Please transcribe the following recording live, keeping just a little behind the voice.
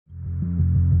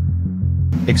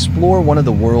Explore one of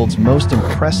the world's most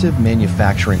impressive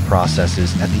manufacturing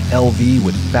processes at the LV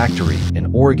Wood Factory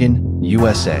in Oregon,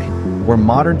 USA, where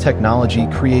modern technology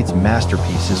creates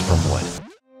masterpieces from wood.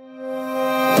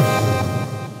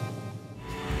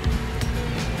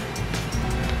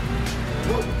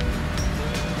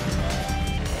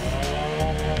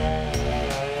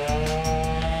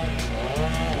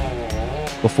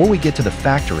 Before we get to the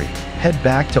factory, head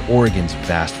back to Oregon's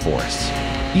vast forests.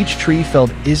 Each tree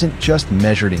felled isn't just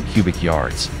measured in cubic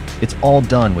yards, it's all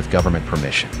done with government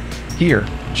permission. Here,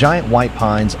 giant white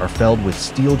pines are felled with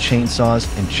steel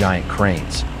chainsaws and giant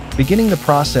cranes, beginning the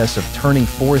process of turning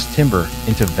forest timber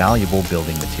into valuable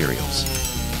building materials.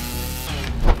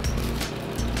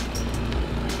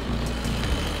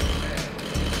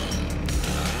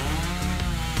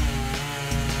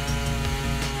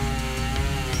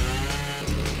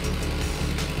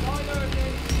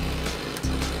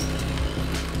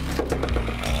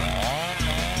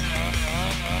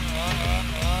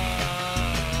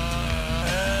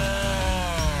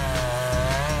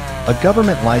 A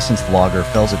government-licensed logger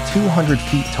fells a 200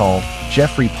 feet tall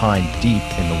Jeffrey pine deep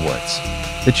in the woods.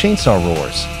 The chainsaw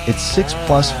roars, its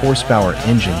 6+ horsepower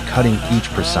engine cutting each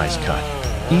precise cut.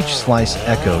 Each slice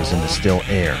echoes in the still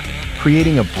air,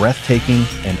 creating a breathtaking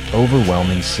and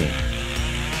overwhelming scene.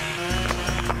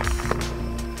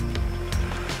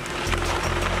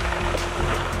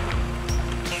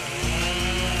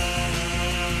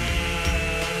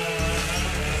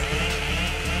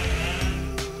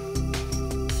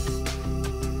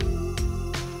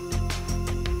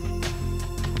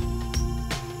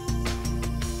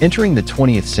 Entering the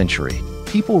 20th century,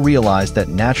 people realized that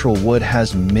natural wood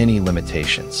has many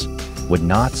limitations. Wood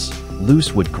knots,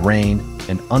 loose wood grain,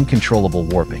 and uncontrollable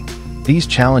warping. These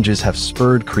challenges have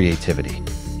spurred creativity.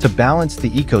 To balance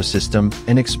the ecosystem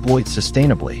and exploit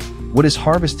sustainably, wood is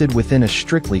harvested within a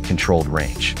strictly controlled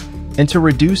range. And to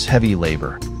reduce heavy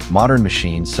labor, modern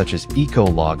machines such as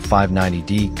EcoLog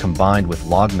 590D combined with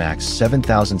LogMax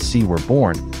 7000C were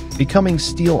born, becoming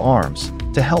steel arms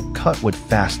to help cut wood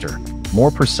faster, more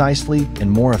precisely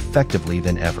and more effectively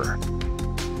than ever.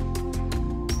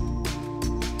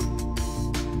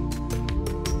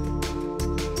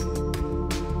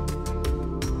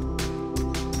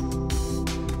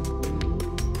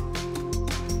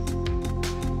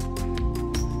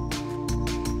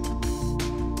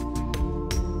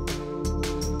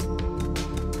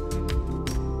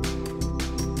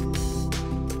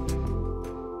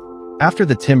 After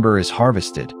the timber is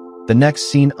harvested, the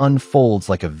next scene unfolds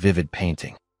like a vivid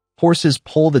painting. Horses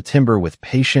pull the timber with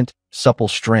patient, supple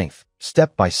strength,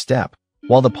 step by step,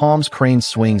 while the palm's crane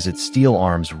swings its steel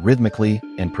arms rhythmically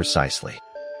and precisely.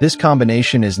 This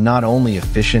combination is not only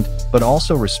efficient, but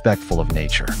also respectful of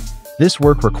nature. This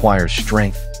work requires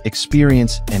strength,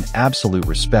 experience, and absolute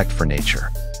respect for nature.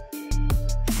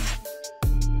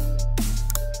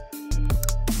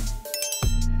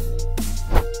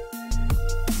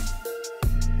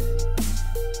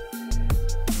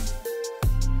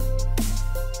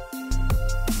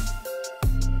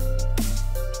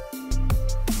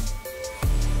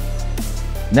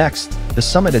 Next, the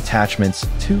Summit Attachment's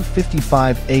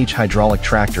 255H hydraulic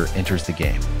tractor enters the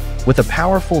game. With a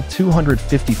powerful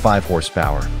 255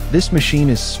 horsepower, this machine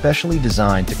is specially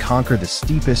designed to conquer the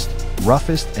steepest,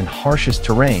 roughest, and harshest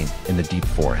terrain in the deep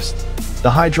forest.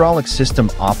 The hydraulic system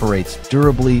operates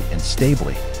durably and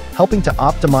stably, helping to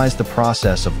optimize the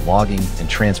process of logging and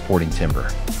transporting timber.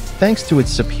 Thanks to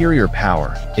its superior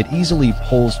power, it easily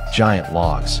pulls giant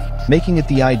logs, making it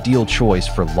the ideal choice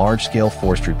for large-scale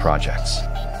forestry projects.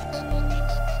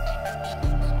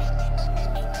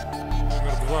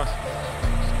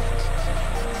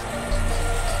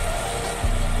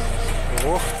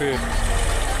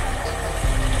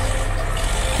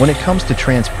 When it comes to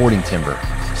transporting timber,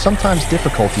 sometimes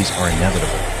difficulties are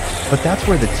inevitable. But that's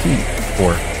where the T,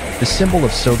 or the symbol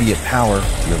of Soviet power,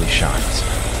 really shines.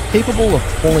 Capable of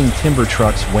pulling timber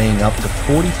trucks weighing up to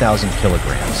 40,000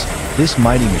 kilograms, this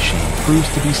mighty machine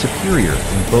proves to be superior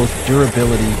in both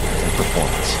durability and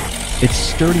performance. Its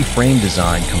sturdy frame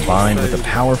design combined with a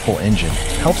powerful engine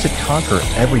helps it conquer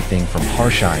everything from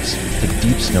harsh ice to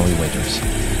deep snowy winters.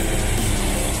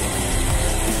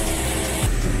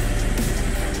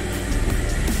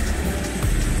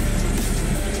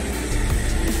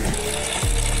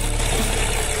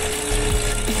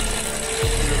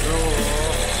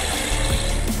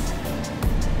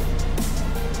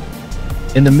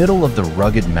 In the middle of the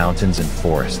rugged mountains and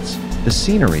forests, the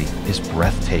scenery is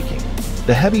breathtaking.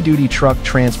 The heavy-duty truck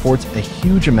transports a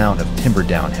huge amount of timber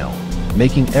downhill,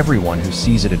 making everyone who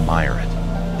sees it admire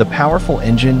it. The powerful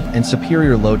engine and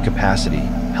superior load capacity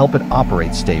help it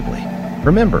operate stably,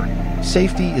 Remember,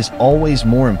 safety is always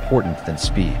more important than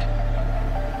speed.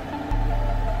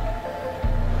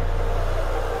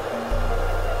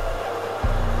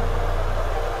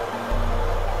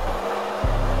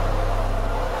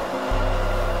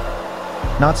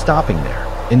 Not stopping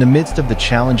there, in the midst of the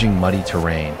challenging muddy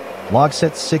terrain,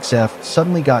 Logset 6F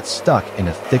suddenly got stuck in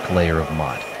a thick layer of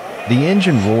mud. The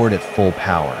engine roared at full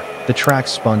power, the track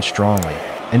spun strongly,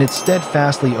 and it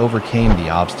steadfastly overcame the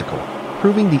obstacle,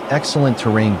 proving the excellent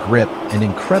terrain grip and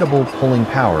incredible pulling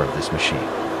power of this machine.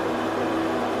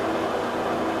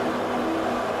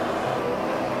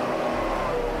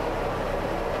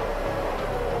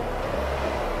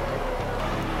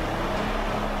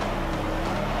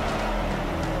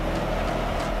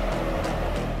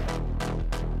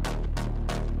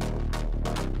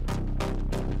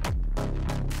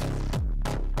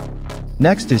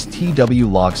 Next is TW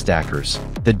Log Stackers,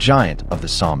 the giant of the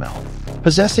sawmill.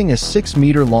 Possessing a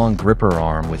 6-meter-long gripper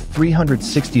arm with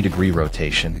 360-degree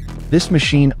rotation, this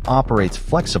machine operates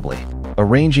flexibly,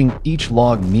 arranging each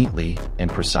log neatly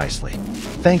and precisely.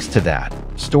 Thanks to that,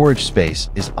 storage space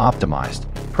is optimized,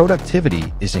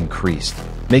 productivity is increased,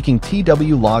 making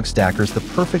TW Log Stackers the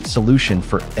perfect solution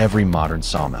for every modern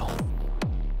sawmill.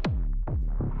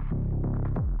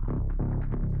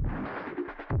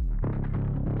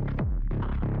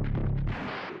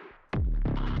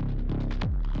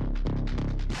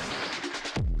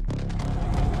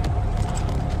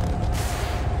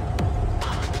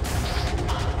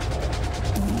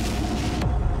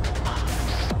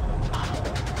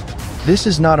 This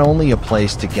is not only a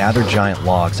place to gather giant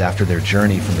logs after their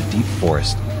journey from the deep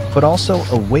forest, but also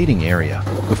a waiting area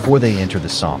before they enter the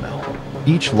sawmill.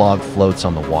 Each log floats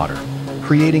on the water,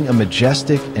 creating a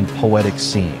majestic and poetic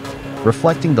scene,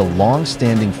 reflecting the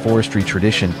long-standing forestry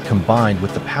tradition combined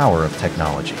with the power of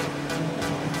technology.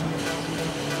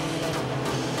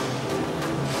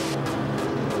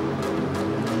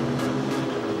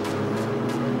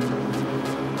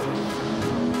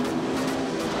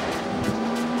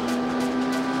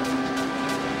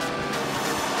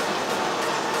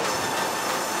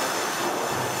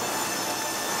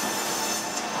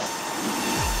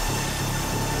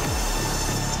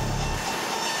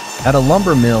 At a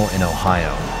lumber mill in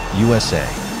Ohio, USA,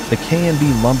 the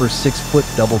KMB Lumber 6-foot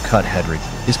double-cut headrig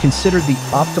is considered the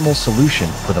optimal solution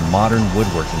for the modern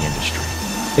woodworking industry.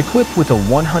 Equipped with a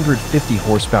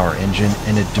 150-horsepower engine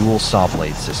and a dual saw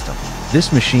blade system,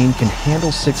 this machine can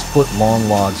handle 6-foot-long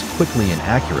logs quickly and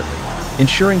accurately,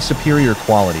 ensuring superior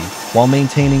quality while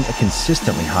maintaining a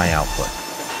consistently high output.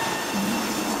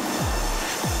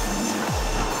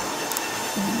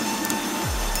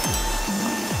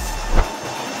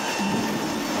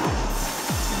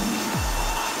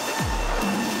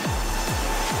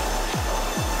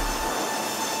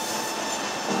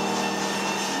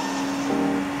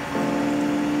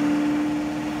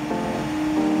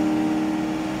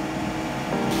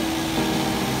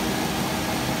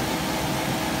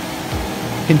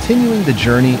 Continuing the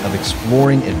journey of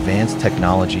exploring advanced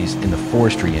technologies in the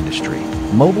forestry industry,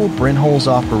 mobile Brennholz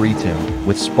Operatum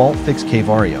with Spaltfix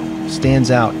Cavario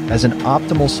stands out as an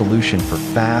optimal solution for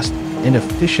fast and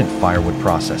efficient firewood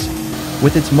processing.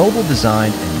 With its mobile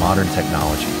design and modern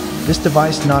technology, this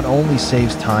device not only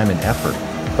saves time and effort,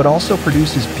 but also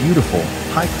produces beautiful,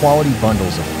 high-quality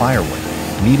bundles of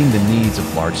firewood, meeting the needs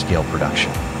of large-scale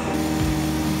production.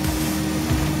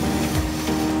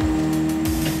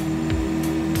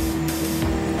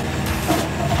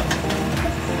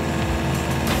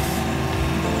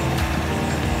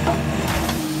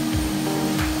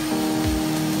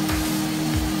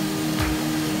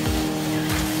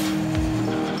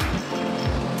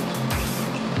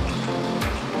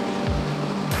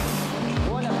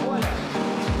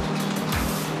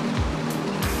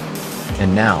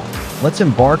 And now, let's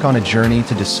embark on a journey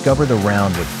to discover the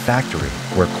Roundwood factory,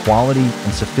 where quality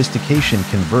and sophistication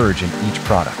converge in each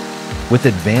product. With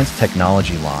advanced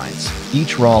technology lines,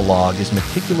 each raw log is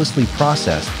meticulously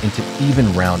processed into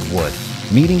even round wood,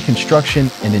 meeting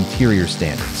construction and interior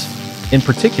standards. In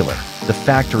particular, the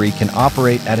factory can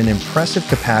operate at an impressive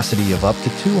capacity of up to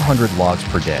 200 logs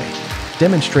per day,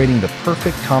 demonstrating the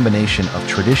perfect combination of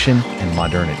tradition and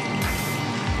modernity.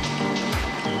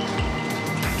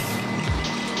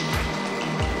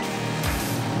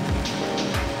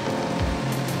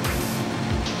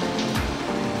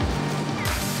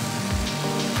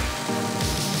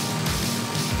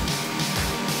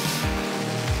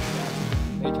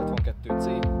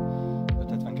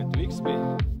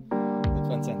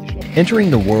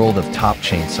 Entering the world of top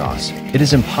chainsaws, it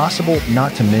is impossible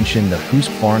not to mention the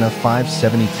Husqvarna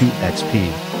 572 XP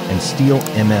and Stihl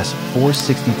MS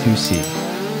 462C.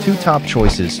 two top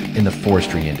choices in the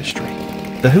forestry industry.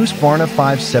 The Husqvarna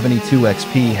 572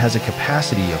 XP has a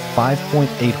capacity of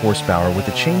 5.8 horsepower with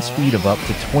a chain speed of up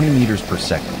to 20 meters per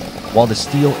second, while the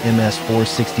Stihl MS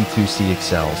 462C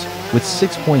excels with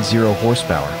 6.0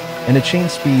 horsepower and a chain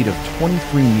speed of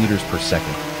 23 meters per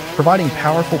second, providing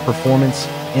powerful performance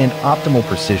and optimal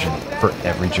precision for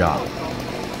every job.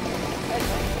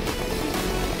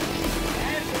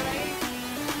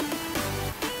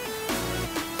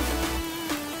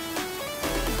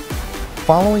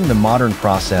 Following the modern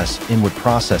process in wood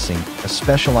processing, a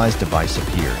specialized device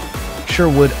appeared,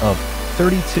 Sherwood of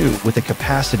 32 with a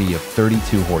capacity of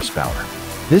 32 horsepower.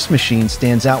 This machine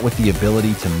stands out with the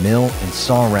ability to mill and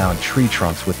saw around tree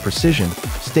trunks with precision,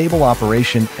 stable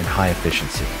operation, and high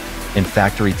efficiency. In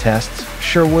factory tests,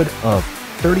 Sherwood of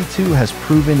 32 has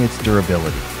proven its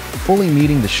durability, fully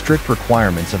meeting the strict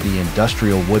requirements of the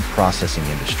industrial wood processing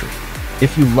industry.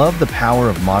 If you love the power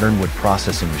of modern wood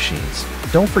processing machines,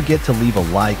 don't forget to leave a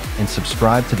like and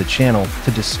subscribe to the channel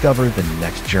to discover the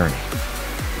next journey.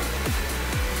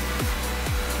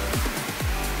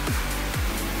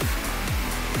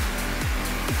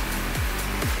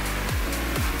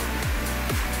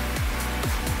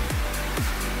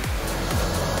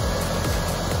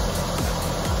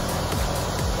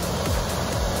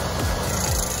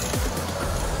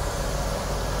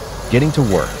 Getting to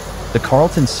work. The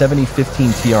Carlton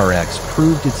 7015 TRX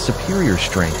proved its superior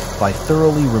strength by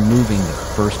thoroughly removing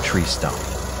the first tree stump.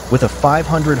 With a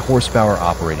 500 horsepower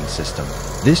operating system,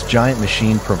 this giant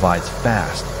machine provides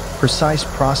fast, precise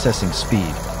processing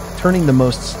speed, turning the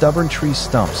most stubborn tree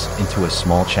stumps into a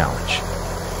small challenge.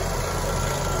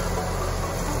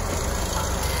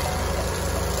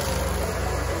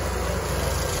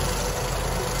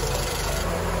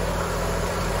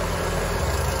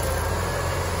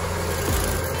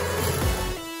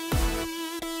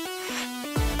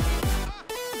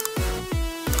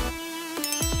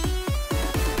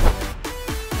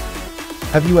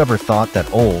 Have you ever thought that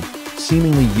old,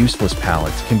 seemingly useless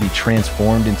pallets can be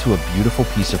transformed into a beautiful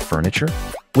piece of furniture?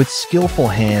 With skillful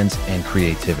hands and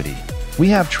creativity, we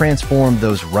have transformed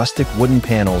those rustic wooden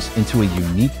panels into a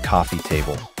unique coffee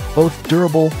table, both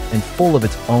durable and full of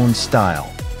its own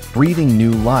style, breathing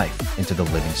new life into the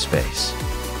living space.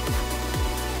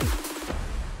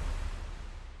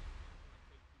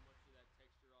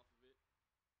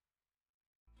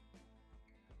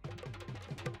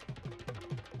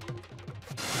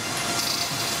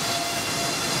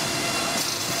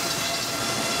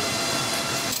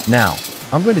 Now,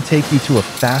 I'm going to take you to a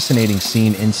fascinating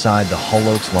scene inside the Hull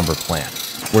Oaks lumber plant,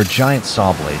 where giant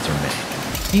saw blades are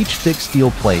made. Each thick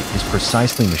steel plate is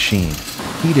precisely machined,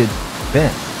 heated,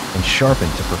 bent, and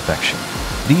sharpened to perfection.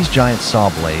 These giant saw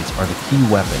blades are the key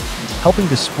weapon, helping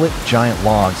to split giant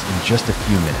logs in just a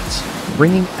few minutes,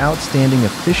 bringing outstanding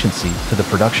efficiency to the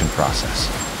production process.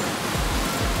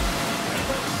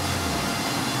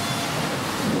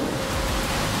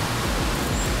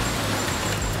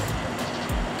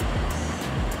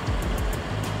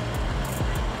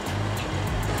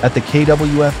 At the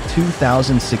KWF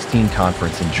 2016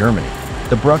 conference in Germany,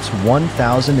 the Bruck's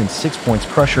 1006 points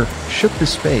crusher shook the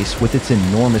space with its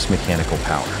enormous mechanical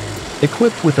power.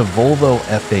 Equipped with a Volvo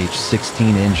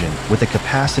FH16 engine with a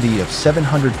capacity of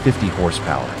 750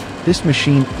 horsepower, this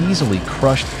machine easily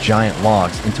crushed giant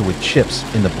logs into wood chips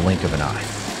in the blink of an eye.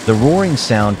 The roaring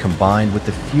sound combined with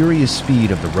the furious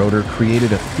speed of the rotor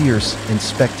created a fierce and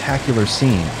spectacular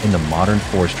scene in the modern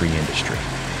forestry industry.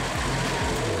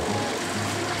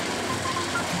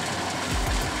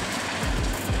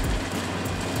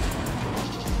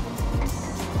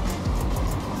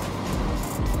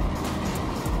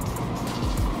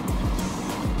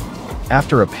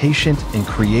 After a patient and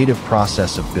creative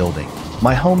process of building,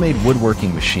 my homemade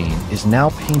woodworking machine is now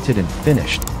painted and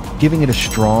finished, giving it a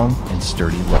strong and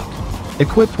sturdy look.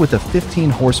 Equipped with a 15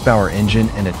 horsepower engine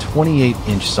and a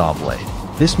 28-inch saw blade,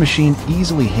 this machine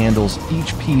easily handles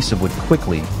each piece of wood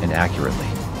quickly and accurately.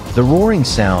 The roaring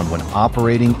sound when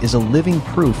operating is a living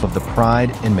proof of the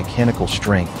pride and mechanical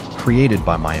strength created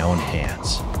by my own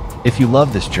hands. If you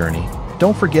love this journey,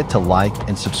 don't forget to like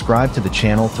and subscribe to the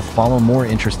channel to follow more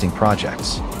interesting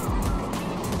projects.